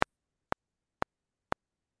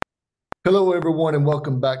Hello, everyone, and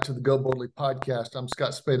welcome back to the Go Boldly podcast. I'm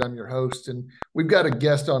Scott Spade. I'm your host, and we've got a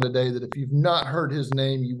guest on today that if you've not heard his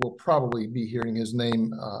name, you will probably be hearing his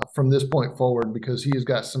name from this point forward because he has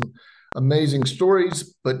got some amazing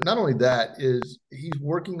stories. But not only that, is he's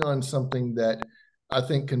working on something that I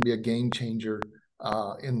think can be a game changer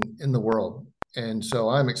in the world. And so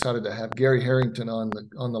I'm excited to have Gary Harrington on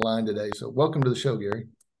the line today. So welcome to the show, Gary.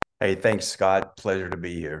 Hey, thanks, Scott. Pleasure to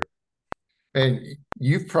be here. And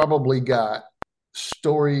you've probably got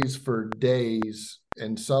stories for days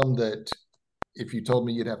and some that if you told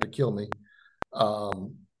me you'd have to kill me.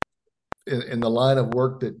 Um, in the line of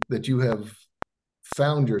work that you have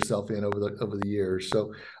found yourself in over the years.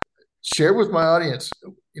 So share with my audience,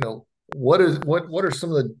 what are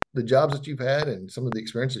some of the jobs that you've had and some of the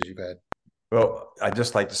experiences you've had? Well, I'd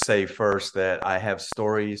just like to say first that I have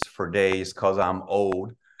stories for days because I'm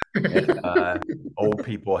old, and old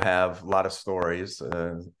people have a lot of stories.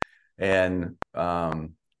 And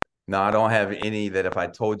No, I don't have any that if I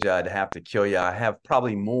told you I'd have to kill you. I have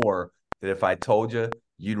probably more that if I told you,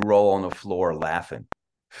 you'd roll on the floor laughing.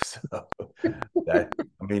 So that,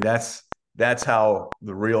 I mean, that's how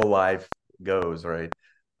the real life goes, right?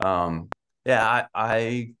 Um, yeah,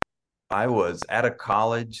 I was at a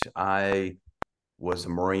college. I was a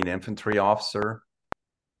Marine infantry officer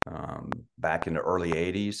back in the early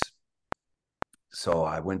 80s. So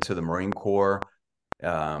I went to the Marine Corps.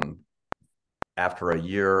 Um, After a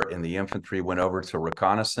year in the infantry, went over to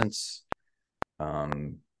reconnaissance,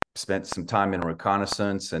 um, spent some time in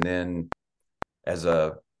reconnaissance, and then as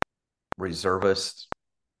a reservist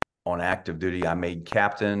on active duty, I made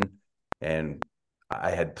captain, and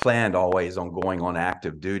I had planned always on going on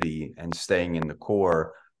active duty and staying in the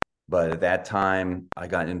Corps. But at that time, I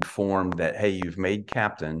got informed that, hey, you've made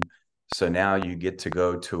captain. So now you get to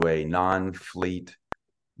go to a non-fleet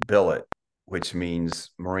billet, which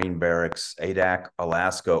means Marine Barracks, Adak,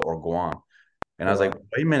 Alaska, or Guam. And I was like, Wow.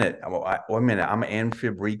 wait a minute. I'm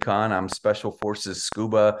amphib recon. I'm special forces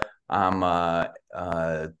scuba. I'm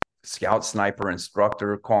scout sniper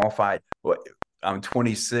instructor qualified. I'm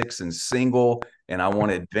 26 and single, and I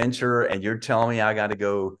want adventure. And you're telling me I got to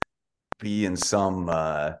go be in some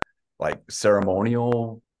like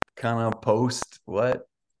ceremonial kind of post? What?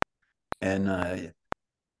 And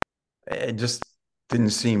it just didn't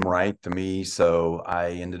seem right to me. So I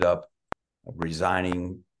ended up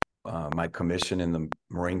resigning my commission in the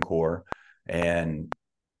Marine Corps and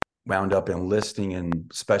wound up enlisting in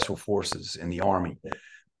special forces in the Army.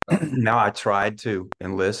 Now I tried to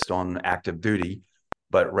enlist on active duty,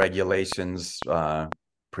 but regulations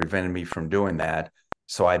prevented me from doing that.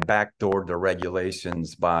 So I backdoored the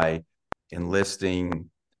regulations by enlisting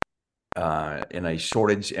in a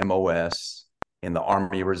shortage MOS in the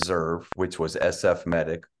Army Reserve, which was SF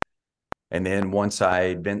Medic. And then once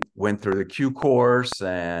went through the Q course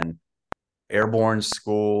and airborne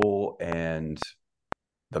school and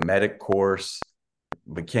the medic course,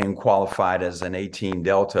 became qualified as an 18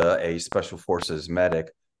 Delta, a special forces medic.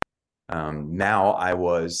 Now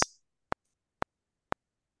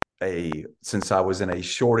since I was in a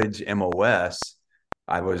shortage MOS,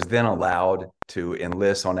 I was then allowed to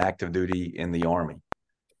enlist on active duty in the Army.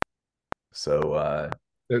 So,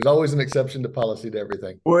 There's always an exception to policy to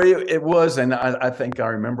everything. well, it was, and I think I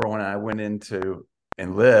remember when I went in to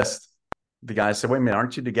enlist, the guy said, "Wait a minute,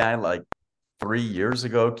 aren't you the guy like 3 years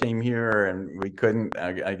ago came here and we couldn't?"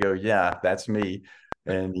 I go, "Yeah, that's me."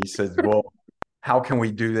 And he says, "Well, how can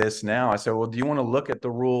we do this now?" I said, "Well, do you want to look at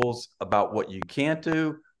the rules about what you can't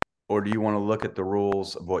do, or do you want to look at the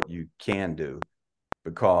rules of what you can do?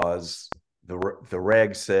 Because the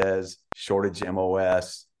reg says shortage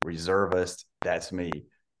MOS reservist, that's me."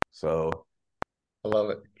 So I love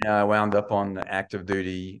it. yeah, I wound up on active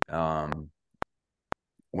duty,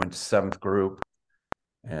 went to seventh group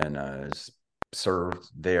and served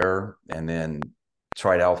there, and then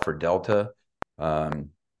tried out for Delta, um,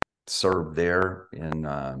 served there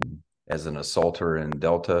as an assaulter in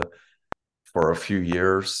Delta for a few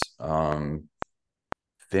years,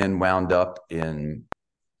 then wound up in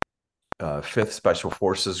 5th Special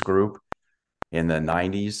Forces Group in the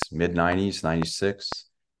 90s, mid 90s, 96.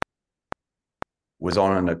 Was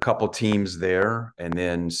on a couple teams there, and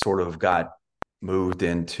then sort of got moved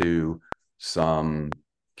into some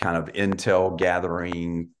kind of intel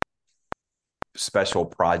gathering special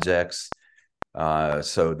projects.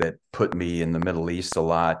 So that put me in the Middle East a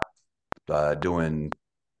lot, doing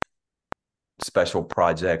special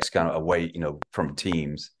projects kind of away, from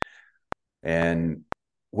teams. And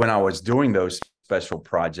when I was doing those special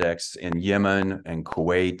projects in Yemen and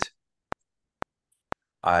Kuwait,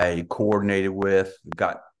 I coordinated with,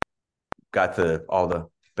 got all the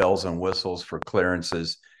bells and whistles for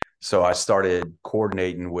clearances. So I started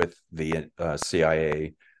coordinating with the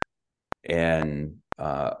CIA and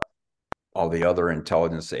all the other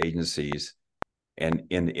intelligence agencies and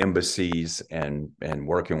in the embassies and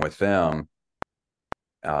working with them.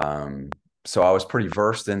 So I was pretty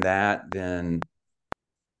versed in that then,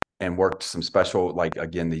 and worked some special, like,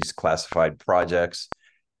 again, these classified projects.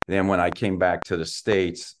 Then when I came back to the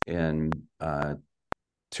States in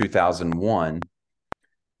 2001,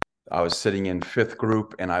 I was sitting in fifth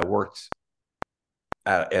group, and I worked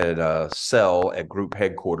at a cell at group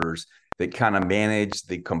headquarters that kind of managed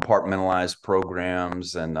the compartmentalized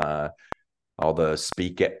programs and all the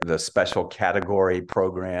special category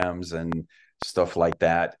programs and stuff like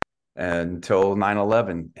that until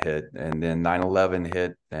 9/11 hit. And then 9/11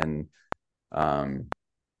 hit, and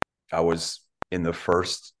I was in the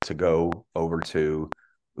first to go over to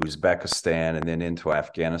Uzbekistan and then into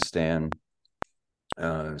Afghanistan.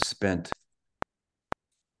 Spent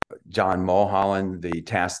John Mulholland, the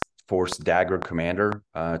task force Dagger commander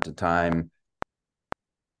at the time,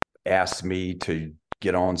 asked me to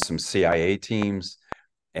get on some CIA teams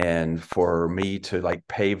and for me to like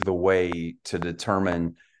pave the way to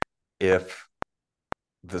determine if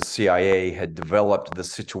the CIA had developed the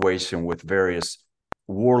situation with various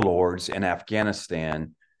warlords in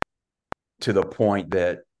Afghanistan to the point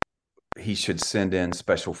that he should send in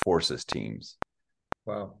special forces teams.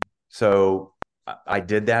 Wow. So I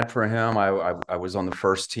did that for him. I was on the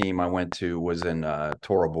first team I went to was in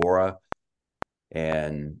Tora Bora,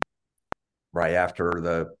 and right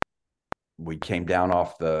after we came down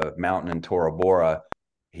off the mountain in Tora Bora,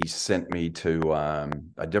 he sent me to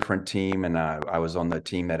a different team, and I was on the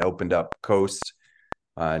team that opened up coast.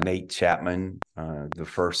 Nate Chapman, the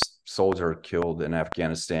first soldier killed in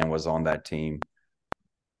Afghanistan, was on that team.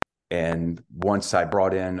 And once I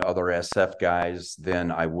brought in other SF guys, then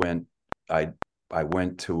I went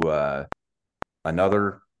to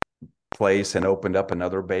another place and opened up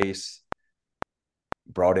another base,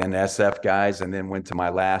 brought in SF guys, and then went to my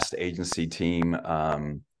last agency team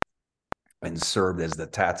and served as the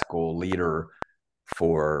tactical leader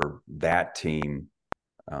for that team.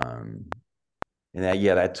 And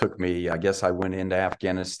that took me, I guess I went into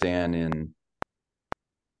Afghanistan in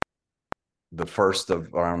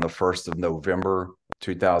around the 1st of November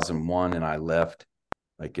 2001, and I left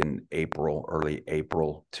like in early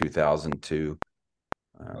April 2002.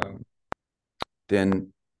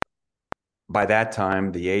 Then by that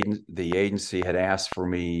time, the agency had asked for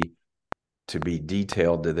me to be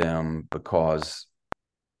detailed to them because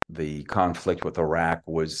the conflict with Iraq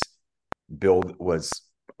was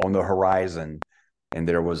on the horizon, and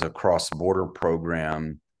there was a cross-border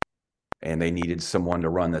program, and they needed someone to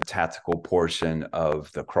run the tactical portion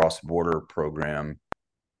of the cross-border program.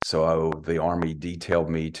 So the Army detailed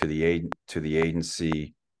me to the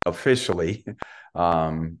agency officially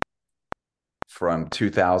from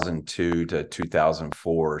 2002 to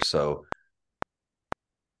 2004. So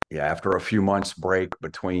yeah, after a few months break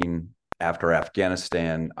after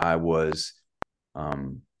Afghanistan, I was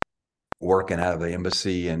working out of the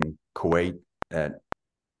embassy in Kuwait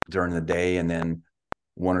during the day, and then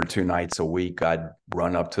 1 or 2 nights a week, I'd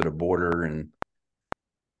run up to the border and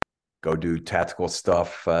go do tactical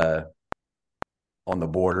stuff on the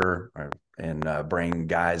border and bring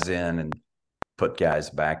guys in and put guys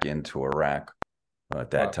back into Iraq at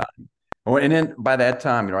that time. And then by that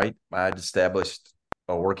time, right, I'd established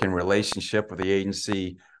a working relationship with the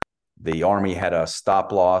agency. The Army had a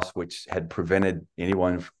stop loss, which had prevented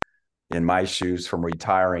anyone in my shoes from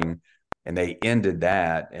retiring, and they ended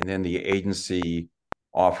that. And then the agency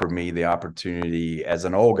offered me the opportunity as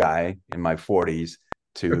an old guy in my 40s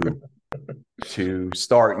to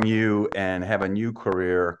start new and have a new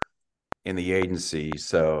career in the agency.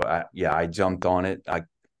 So I jumped on it.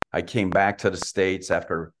 I came back to the States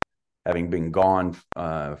after having been gone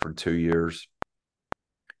for 2 years,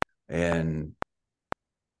 and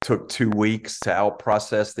took 2 weeks to out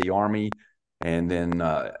process the Army, and then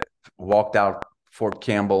walked out Fort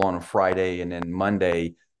Campbell on a Friday, and then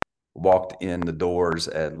Monday walked in the doors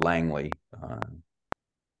at Langley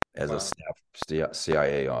as a staff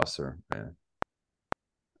CIA officer. Yeah.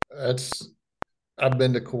 I've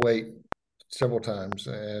been to Kuwait several times,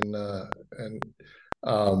 and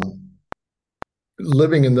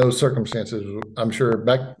living in those circumstances, I'm sure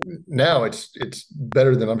back now it's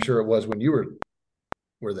better than I'm sure it was when you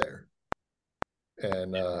were there.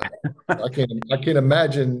 And I can't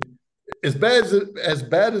imagine as bad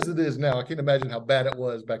as it is now. I can't imagine how bad it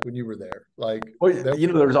was back when you were there. Like, well,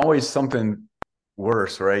 there's always something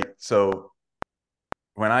worse, right? So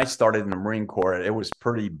when I started in the Marine Corps, it was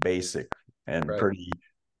pretty basic and pretty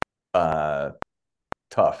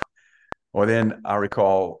tough. Well, then I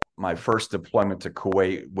recall my first deployment to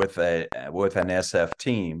Kuwait with an SF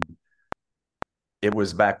team. It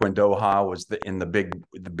was back when Doha was in the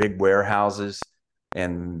big warehouses,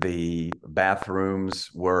 and the bathrooms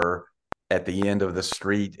were at the end of the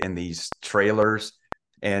street in these trailers.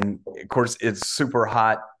 And of course, it's super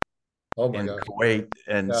hot Oh my in gosh. Kuwait,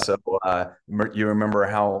 and Yeah. so you remember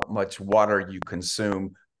how much water you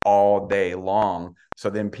consume all day long. So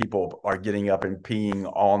then people are getting up and peeing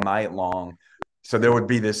all night long. So there would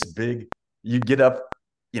be this big. You'd get up,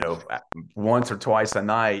 once or twice a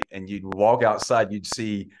night, and you'd walk outside. You'd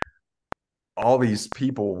see all these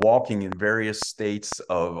people walking in various states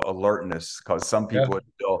of alertness, because some Yeah. people are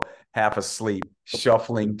still half asleep,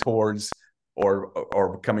 shuffling towards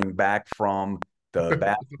or coming back from the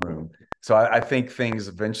bathroom. So I think things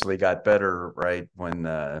eventually got better, right, when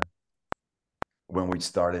we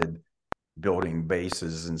started building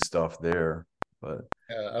bases and stuff there. But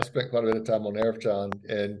I spent quite a bit of time on Arifjan,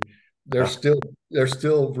 and uh, there's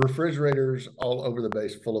still refrigerators all over the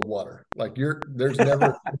base full of water. Like there's never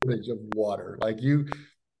a shortage of water. Like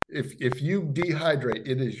if you dehydrate,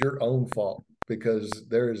 it is your own fault because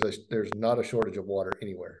there's not a shortage of water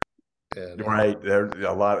anywhere. And right, there's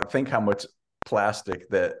a lot. Think how much plastic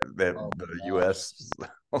that oh the my gosh, U.S.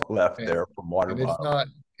 left and there from water and it's bottles. not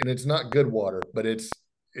and it's not good water, but it's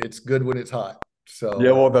good when it's hot. Yeah,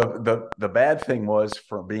 So well, the bad thing was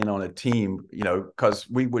for being on a team, because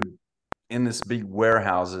we would in this big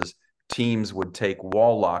warehouses, teams would take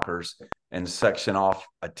wall lockers and section off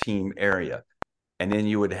a team area, and then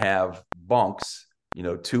you would have bunks,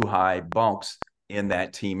 two high bunks in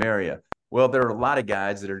that team area. Well, there are a lot of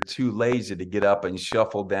guys that are too lazy to get up and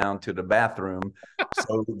shuffle down to the bathroom,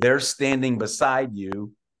 so they're standing beside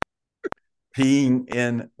you, peeing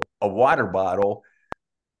in a water bottle,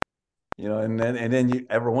 and then you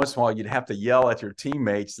every once in a while you'd have to yell at your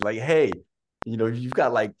teammates like, "Hey, you've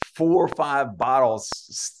got like 4 or 5 bottles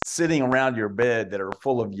sitting around your bed that are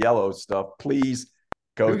full of yellow stuff. Please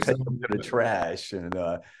go do take them something. to the trash."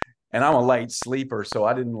 And I'm a light sleeper, so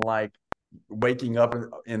I didn't like waking up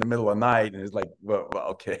in the middle of the night, and it's like, well,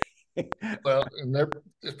 okay. Well, and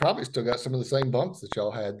it's probably still got some of the same bunks that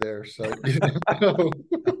y'all had there. So you never know.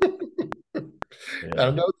 I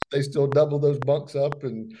Yeah. know they still double those bunks up,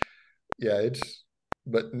 and yeah,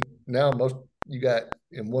 but now most you got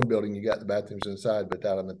in one building you got the bathrooms inside, but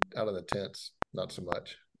out in the tents, not so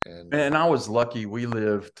much. And And I was lucky. We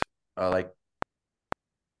lived like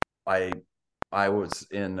I I was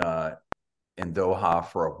in Doha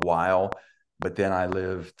for a while, but then I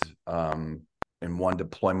lived in one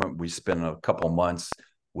deployment. We spent a couple months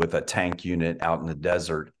with a tank unit out in the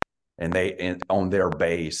desert, and on their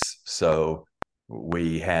base. So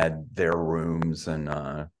we had their rooms and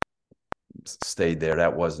stayed there.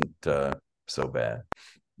 That wasn't so bad.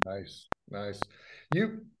 nice, nice.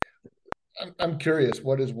 You, I'm curious.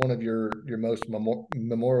 What is one of your most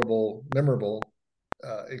memorable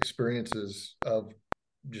experiences of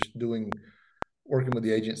just working with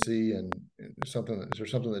the agency and is there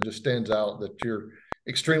something that just stands out that you're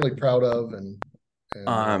extremely proud of and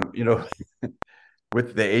Um, you know,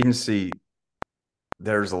 with the agency,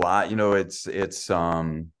 there's a lot. It's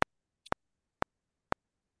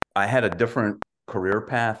I had a different career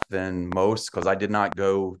path than most because I did not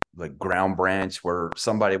go like ground branch where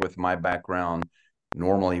somebody with my background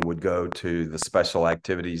normally would go to the special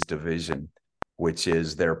activities division, which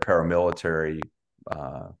is their paramilitary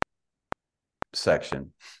uh,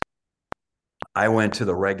 section. I went to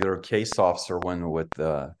the regular case officer one with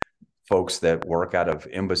folks that work out of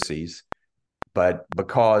embassies, but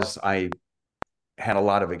because I had a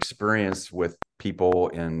lot of experience with people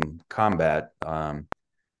in combat,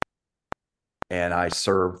 and I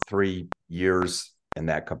served 3 years in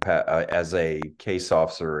that as a case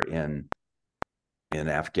officer in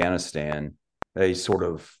Afghanistan. They sort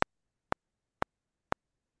of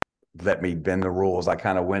let me bend the rules. I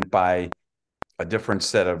kind of went by a different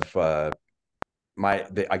set of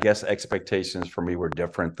I guess expectations for me were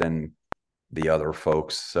different than the other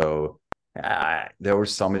folks. So there were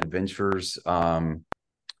some adventures.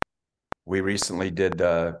 We recently did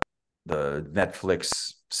the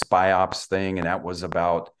Netflix spy ops thing, and that was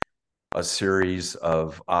about a series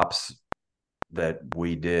of ops that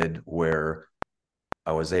we did where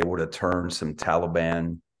I was able to turn some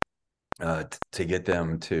Taliban to get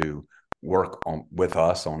them to work with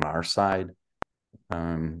us on our side.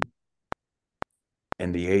 Um,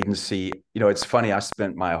 and the agency, it's funny. I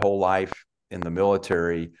spent my whole life in the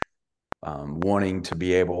military wanting to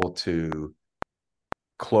be able to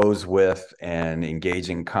close with and engage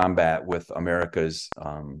in combat with America's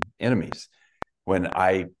enemies. When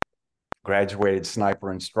I graduated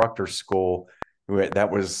sniper instructor school.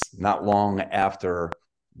 That was not long after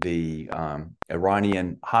the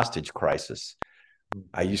Iranian hostage crisis.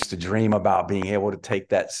 I used to dream about being able to take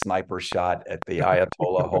that sniper shot at the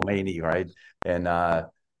Ayatollah Khomeini, right? And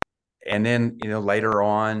and then later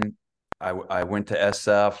on, I went to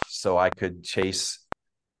SF so I could chase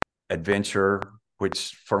adventure,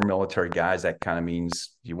 which for military guys that kind of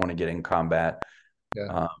means you want to get in combat.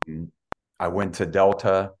 Yeah. I went to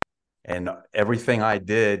Delta, and everything I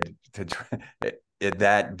did to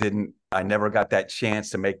that didn't. I never got that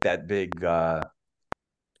chance to make that big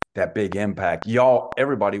impact.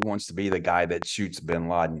 Everybody wants to be the guy that shoots bin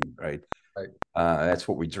Laden, right? Right. That's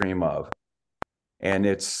what we dream of. And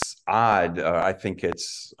it's odd. I think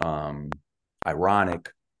it's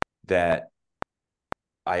ironic that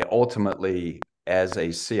I ultimately, as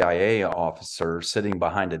a CIA officer sitting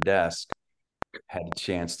behind a desk, had a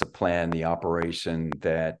chance to plan the operation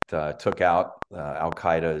that took out Al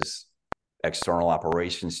Qaeda's external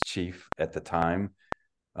operations chief at the time.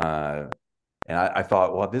 And I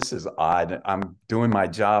thought, well, this is odd. I'm doing my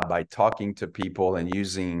job by talking to people and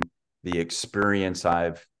using the experience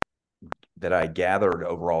that I gathered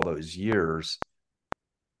over all those years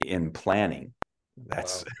in planning.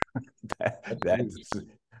 That's Wow. that's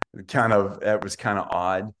that was kind of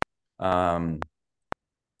odd.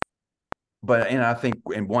 But I think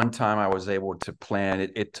in one time I was able to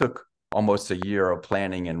plan. It took almost a year of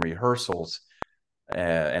planning and rehearsals,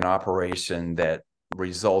 an operation that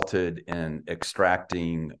resulted in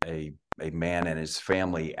extracting a man and his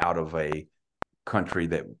family out of a country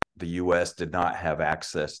that the U.S. did not have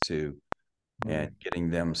access to, and getting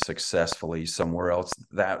them successfully somewhere else.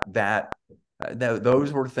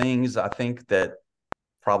 Those were things I think that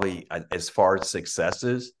probably, as far as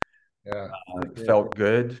successes, Yeah. felt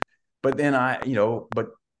good. But then but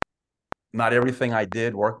not everything I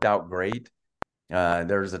did worked out great.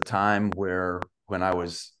 There's a time when I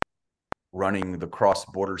was running the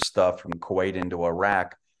cross-border stuff from Kuwait into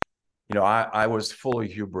Iraq, I was full of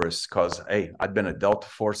hubris because, hey, I'd been a Delta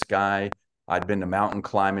Force guy. I'd been to mountain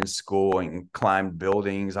climbing school and climbed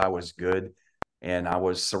buildings. I was good. And I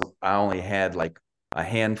only had like a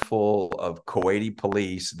handful of Kuwaiti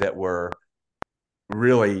police that were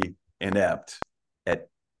really inept at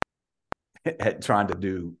at trying to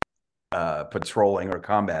do patrolling or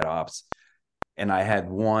combat ops. And I had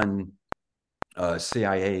one young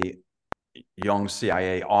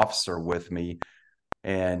CIA officer with me,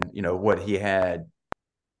 and what he had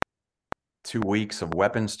 2 weeks of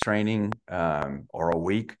weapons training, or a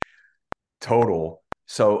week total.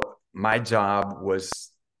 So my job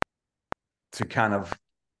was to kind of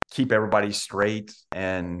keep everybody straight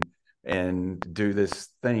and do this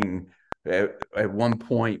thing. At one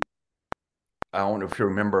point, I don't know if you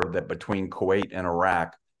remember that between Kuwait and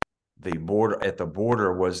Iraq, at the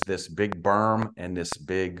border was this big berm and this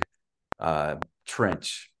big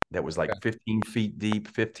trench that was like 15 feet deep,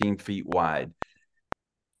 15 feet wide.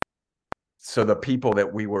 So the people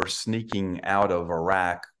that we were sneaking out of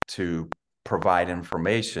Iraq to provide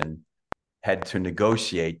information had to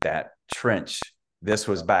negotiate that trench. This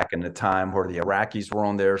was back in the time where the Iraqis were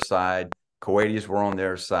on their side, Kuwaitis were on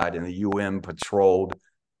their side, and the UN patrolled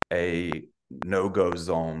a no-go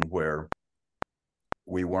zone where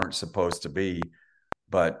we weren't supposed to be,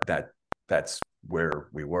 but that's where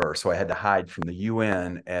we were. So I had to hide from the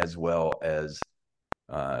UN as well as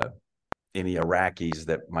any Iraqis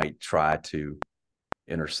that might try to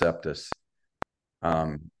intercept us.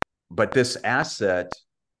 But this asset,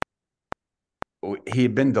 he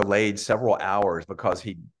had been delayed several hours because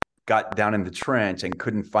he got down in the trench and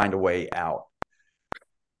couldn't find a way out.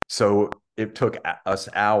 So it took us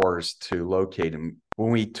hours to locate him.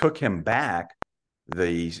 When we took him back,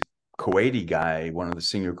 the Kuwaiti guy, one of the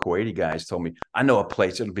senior Kuwaiti guys, told me, I know a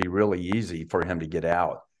place it'll be really easy for him to get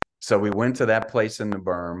out. So we went to that place in the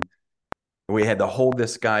berm. We had to hold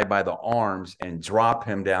this guy by the arms and drop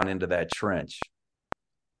him down into that trench.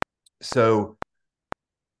 So,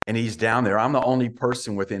 and he's down there. I'm the only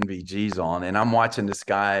person with NVGs on, and I'm watching this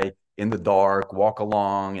guy in the dark walk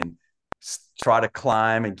along and try to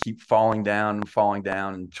climb and keep falling down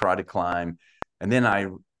and try to climb. And then I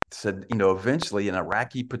said, eventually an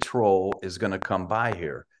Iraqi patrol is going to come by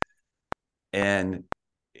here. And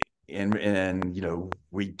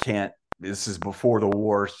we can't, this is before the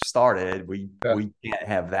war started. We can't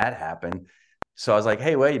have that happen. So I was like,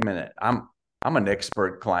 hey, wait a minute. I'm an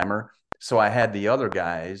expert climber. So I had the other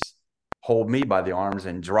guys hold me by the arms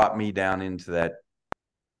and drop me down into that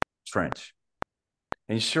trench.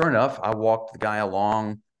 And sure enough, I walked the guy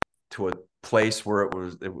along to a place where it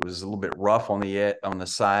was a little bit rough on the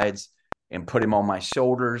sides, and put him on my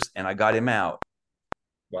shoulders, and I got him out.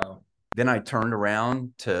 Wow. Then I turned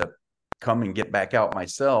around to come and get back out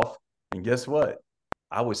myself. And guess what?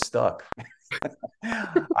 I was stuck.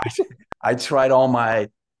 I, I tried all my,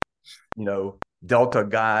 Delta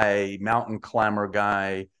guy, mountain climber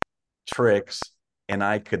guy tricks, and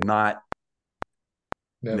I could not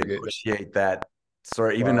Navigate that. negotiate that.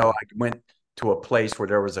 So even Wow. though I went to a place where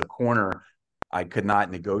there was a corner, I could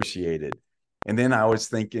not negotiate it. And then I was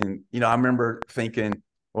thinking, I remember thinking,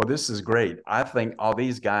 well, this is great. I think all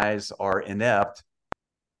these guys are inept,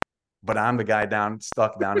 but I'm the guy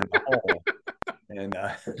stuck down in the hole. And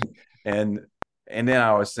and and then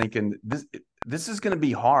I was thinking, this is going to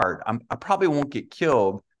be hard. I probably won't get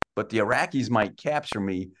killed, but the Iraqis might capture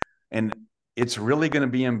me, and it's really going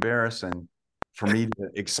to be embarrassing for me to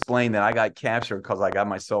explain that I got captured because I got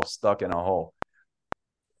myself stuck in a hole.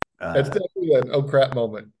 It's definitely an oh crap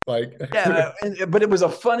moment. Like, Yeah, but it was a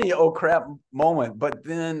funny oh crap moment. But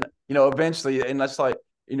then, eventually, and that's like,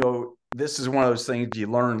 this is one of those things you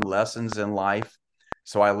learn lessons in life.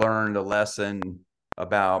 So I learned a lesson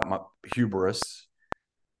about my hubris,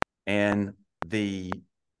 and the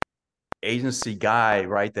agency guy,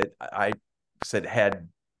 right, that I said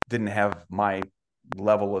didn't have my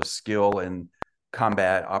level of skill in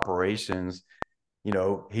combat operations.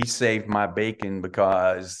 He saved my bacon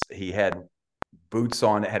because he had boots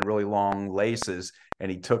on that had really long laces,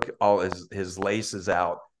 and he took all his laces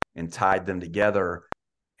out and tied them together,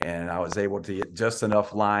 and I was able to get just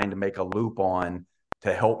enough line to make a loop on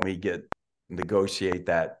to help me negotiate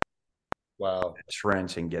that wow.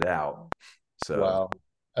 trench and get out. So Wow.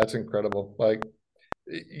 That's incredible. Like,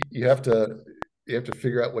 you have to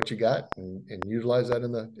figure out what you got and utilize that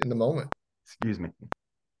in the moment. excuse me.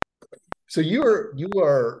 So you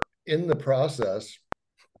are in the process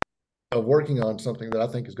of working on something that I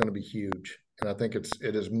think is going to be huge, and I think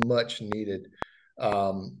it is much needed.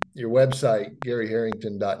 Your website,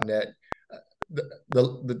 GaryHarrington.net,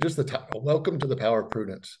 just the title, Welcome to the Power of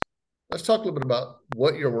Prudence. Let's talk a little bit about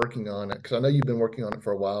what you're working on, because I know you've been working on it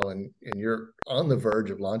for a while, and you're on the verge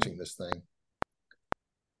of launching this thing.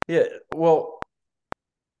 Yeah, well,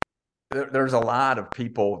 there's a lot of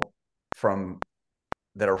people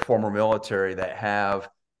that are former military that have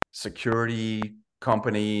security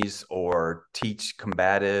companies or teach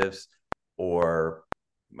combatives or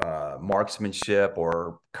marksmanship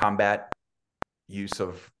or combat use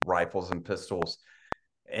of rifles and pistols.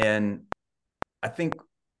 And I think,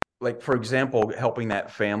 like, for example, helping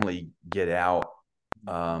that family get out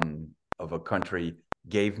of a country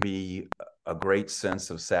gave me a great sense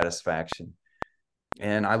of satisfaction.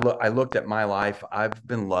 And I looked at my life. I've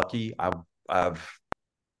been lucky. I've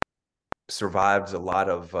survived a lot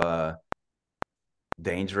of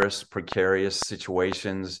dangerous, precarious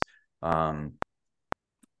situations. Um,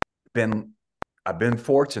 been I've been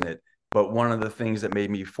fortunate, but one of the things that made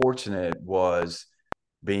me fortunate was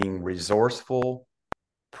being resourceful,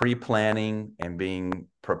 pre-planning, and being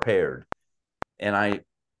prepared. And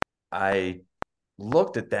I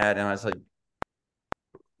looked at that and I was like,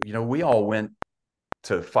 we all went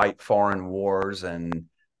to fight foreign wars and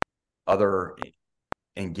other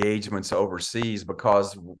engagements overseas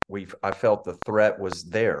because I felt the threat was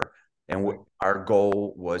there, and our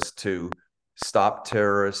goal was to stop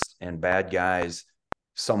terrorists and bad guys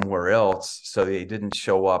somewhere else so they didn't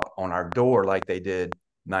show up on our door like they did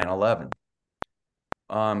 9/11.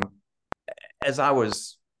 Um, as I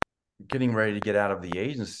was getting ready to get out of the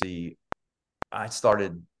agency, I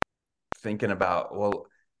started thinking about, well,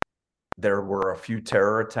 there were a few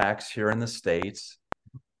terror attacks here in the States.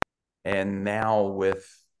 And now with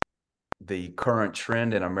the current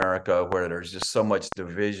trend in America where there's just so much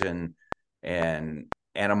division and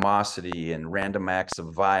animosity and random acts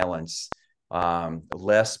of violence,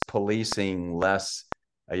 less policing, less,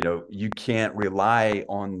 you can't rely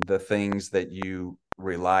on the things that you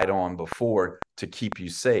relied on before to keep you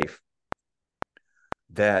safe.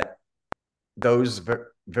 That those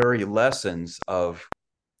very lessons of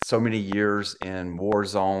so many years in war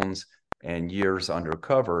zones and years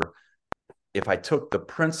undercover, if I took the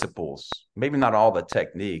principles, maybe not all the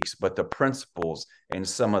techniques, but the principles and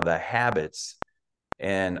some of the habits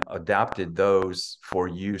and adopted those for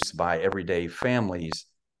use by everyday families,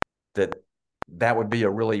 that would be a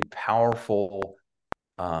really powerful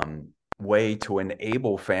way to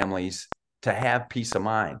enable families to have peace of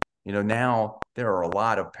mind. Now there are a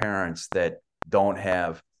lot of parents that don't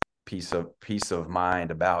have peace of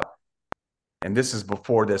mind about, and this is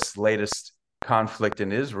before this latest conflict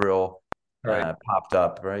in Israel popped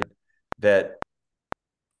up, right? That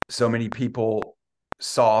so many people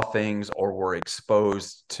saw things or were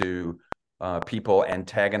exposed to people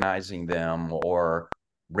antagonizing them or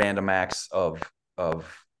random acts of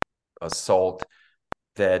assault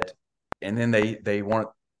that, and then they want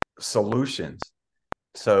solutions.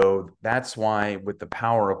 So that's why with the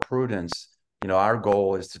power of prudence, our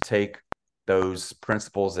goal is to take those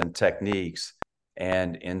principles and techniques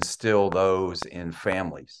and instill those in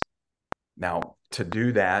families. Now, to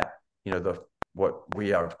do that, what we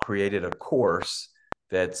have created a course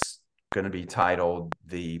that's going to be titled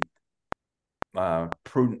the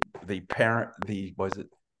prudent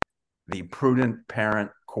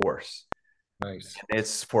parent course. Nice.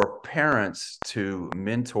 It's for parents to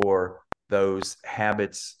mentor those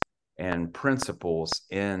habits and principles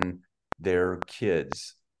in their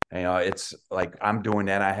kids. It's like I'm doing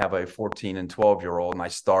that. I have a 14 and 12-year-old, and I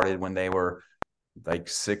started when they were like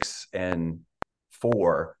 6 and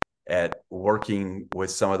 4 at working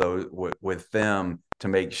with some of those with them to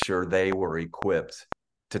make sure they were equipped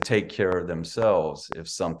to take care of themselves if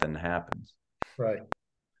something happens. Right.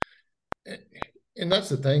 And that's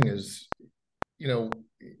the thing is,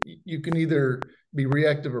 you can either be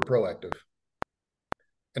reactive or proactive.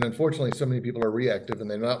 And unfortunately, so many people are reactive and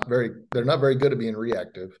they're not very good at being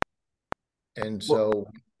reactive. And so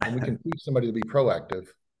when we can teach somebody to be proactive.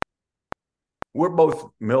 We're both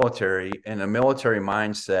military, and a military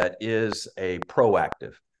mindset is a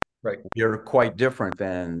proactive. Right. You're quite different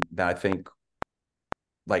than I think,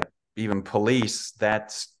 like even police,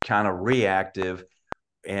 that's kind of reactive,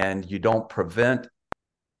 and you don't prevent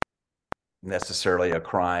necessarily a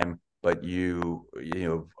crime, but you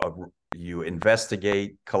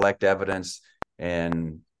investigate, collect evidence,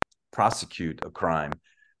 and prosecute a crime.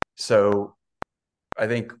 So I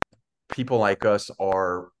think people like us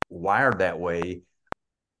are wired that way,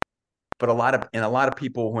 but a lot of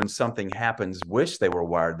people, when something happens, wish they were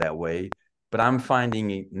wired that way. But I'm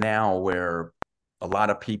finding now where a lot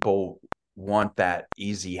of people want that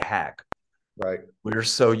easy hack. Right. We're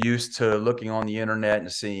so used to looking on the internet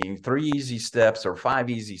and seeing 3 easy steps or 5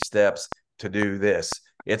 easy steps to do this.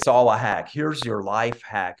 It's all a hack. Here's your life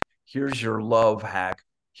hack. Here's your love hack.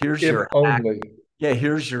 Here's your hack. Yeah,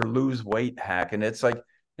 here's your lose weight hack. And it's like,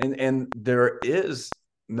 and there is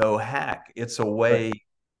no hack. It's a way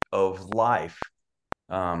of life.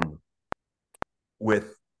 And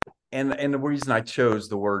the reason I chose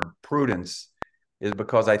the word prudence is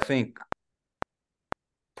because I think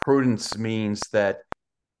prudence means that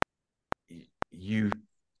you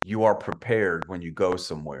are prepared when you go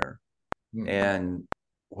somewhere and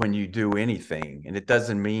when you do anything. And it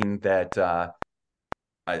doesn't mean that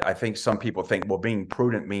I think some people think, well, being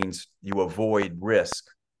prudent means you avoid risk.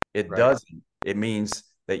 It doesn't. It means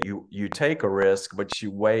that you take a risk, but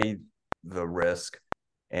you weigh the risk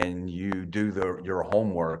and you do your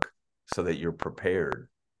homework so that you're prepared.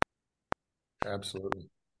 Absolutely.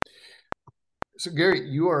 So Gary,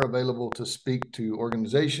 you are available to speak to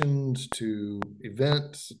organizations, to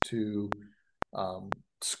events, to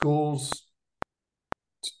schools,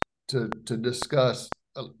 to discuss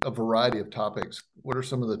a variety of topics. What are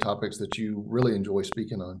some of the topics that you really enjoy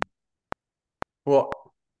speaking on? Well,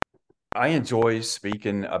 I enjoy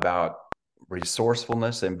speaking about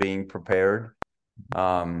resourcefulness and being prepared.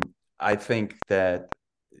 I think that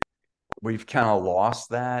we've kind of lost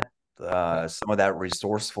that, some of that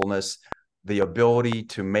resourcefulness, the ability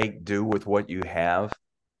to make do with what you have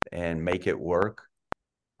and make it work.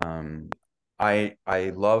 I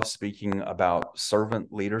love speaking about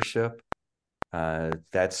servant leadership.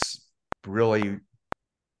 That's really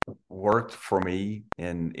worked for me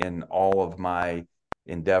in all of my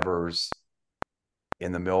endeavors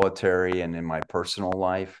in the military and in my personal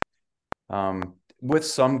life. With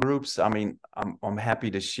some groups, I mean, I'm happy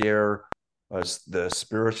to share the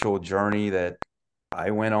spiritual journey that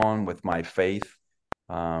I went on with my faith,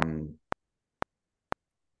 to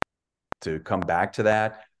come back to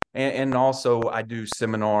that. And also I do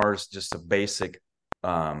seminars, just a basic,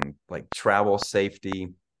 like travel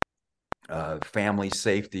safety, family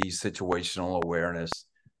safety, situational awareness,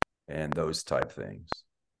 and those type things.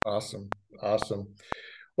 Awesome. Awesome.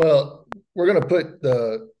 Well, we're going to put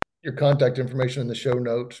your contact information in the show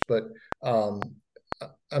notes, but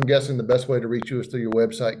I'm guessing the best way to reach you is through your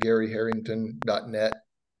website, garyharrington.net.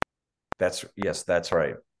 Yes, that's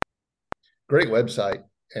right. Great website.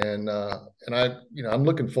 And I'm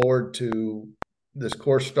looking forward to this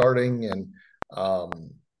course starting, and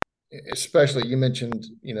especially you mentioned,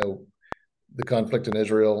 the conflict in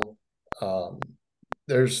Israel.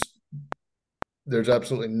 There's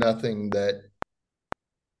absolutely nothing that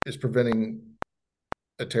is preventing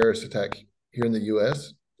a terrorist attack here in the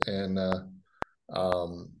U.S. and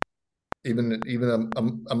even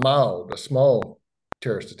a mild, a small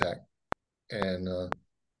terrorist attack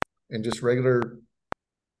and just regular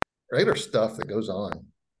stuff that goes on.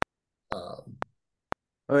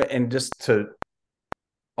 And just to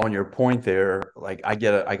on your point there, like I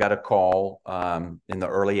got a call in the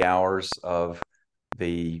early hours of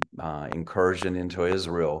the incursion into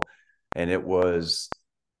Israel, and it was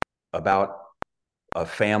about a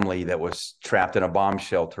family that was trapped in a bomb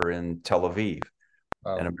shelter in Tel Aviv,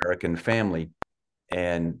 an American family.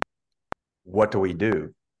 And what do we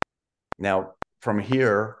do? Now, from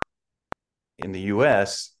here in the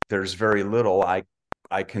US, there's very little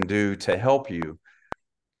I can do to help you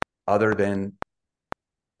other than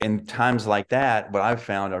in times like that, what I've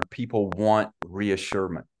found are people want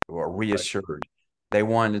reassurance or reassured. Right. They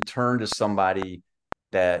want to turn to somebody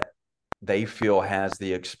that they feel has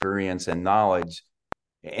the experience and knowledge.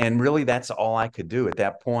 And really, that's all I could do at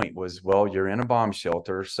that point was, well, you're in a bomb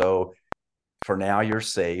shelter. So for now, you're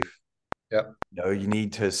safe. Yep. You know, you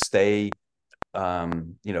need to stay,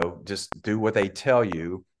 just do what they tell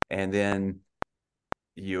you. And then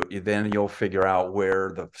you'll figure out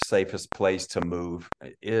where the safest place to move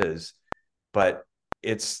is. But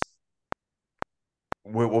it's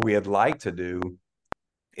what we'd like to do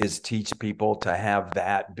is teach people to have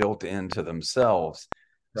that built into themselves.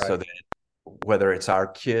 Right. So that whether it's our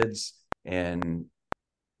kids and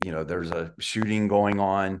there's a shooting going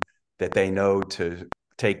on, that they know to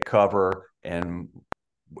take cover and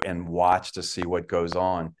watch to see what goes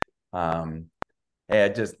on.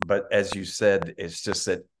 But as you said, it's just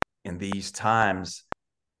that in these times,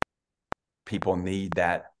 people need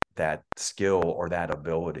that skill or that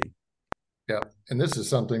ability. Yeah, and this is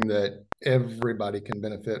something that everybody can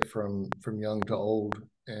benefit from young to old,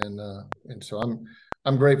 and so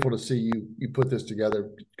I'm grateful to see you put this together,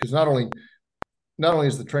 because not only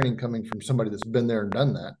is the training coming from somebody that's been there and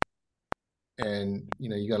done that, and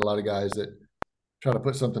you got a lot of guys that try to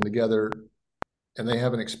put something together and they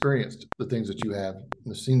haven't experienced the things that you have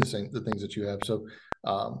and seen the things that you have. So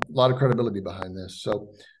a lot of credibility behind this. So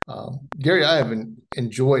Gary, I have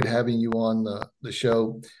enjoyed having you on the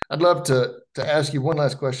show. I'd love to ask you one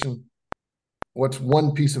last question. What's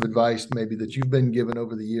one piece of advice maybe that you've been given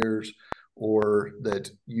over the years, or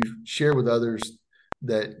that you share with others,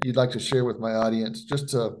 that you'd like to share with my audience, just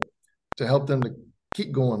to help them to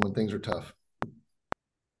keep going when things are tough?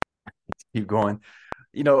 Keep going.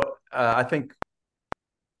 I think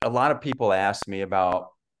a lot of people ask me about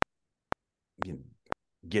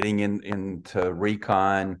getting into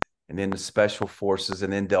recon and then the special forces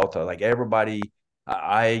and then Delta. Like everybody,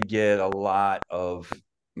 I get a lot of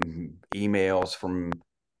emails from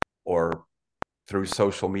or through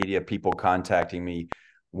social media, people contacting me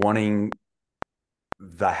wanting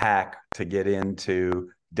the hack to get into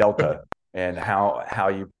Delta and how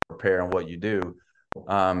you prepare and what you do.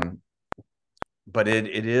 But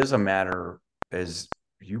it is a matter, as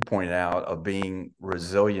you pointed out, of being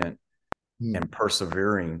resilient and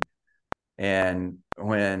persevering. And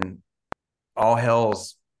when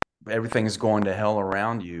everything's going to hell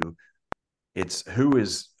around you, it's who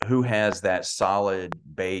has that solid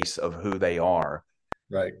base of who they are,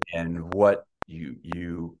 right, and what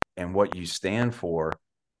you stand for,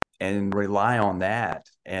 and rely on that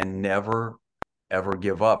and never ever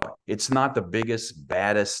give up. It's not the biggest,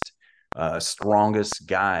 baddest, strongest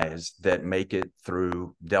guys that make it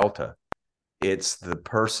through Delta. It's the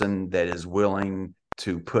person that is willing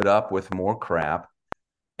to put up with more crap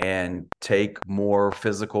and take more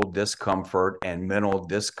physical discomfort and mental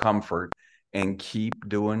discomfort and keep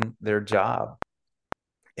doing their job.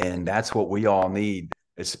 And that's what we all need,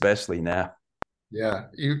 especially now. Yeah,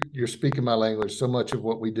 you're speaking my language. So much of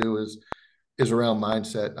what we do is around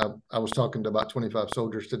mindset. I was talking to about 25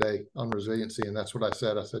 soldiers today on resiliency, and that's what I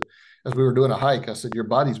said. I said, as we were doing a hike, I said, your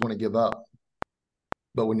bodies want to give up,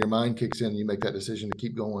 but when your mind kicks in, you make that decision to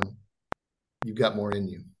keep going. You've got more in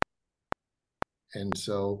you. And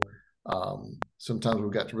so sometimes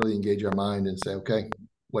we've got to really engage our mind and say, okay,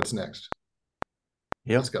 what's next?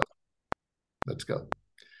 Yep. Let's go.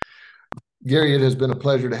 Gary, it has been a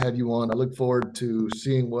pleasure to have you on. I look forward to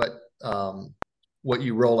seeing what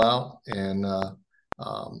you roll out, and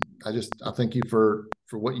I thank you for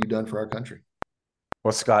what you've done for our country.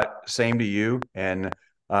 Well, Scott, same to you. And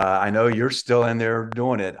I know you're still in there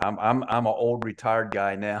doing it. I'm an old retired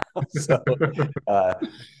guy now, so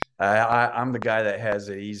I'm the guy that has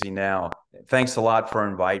it easy now. Thanks a lot for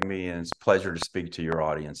inviting me, and it's a pleasure to speak to your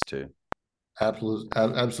audience too.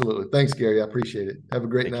 Absolutely. Thanks, Gary. I appreciate it. Have a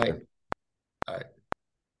great night. All right.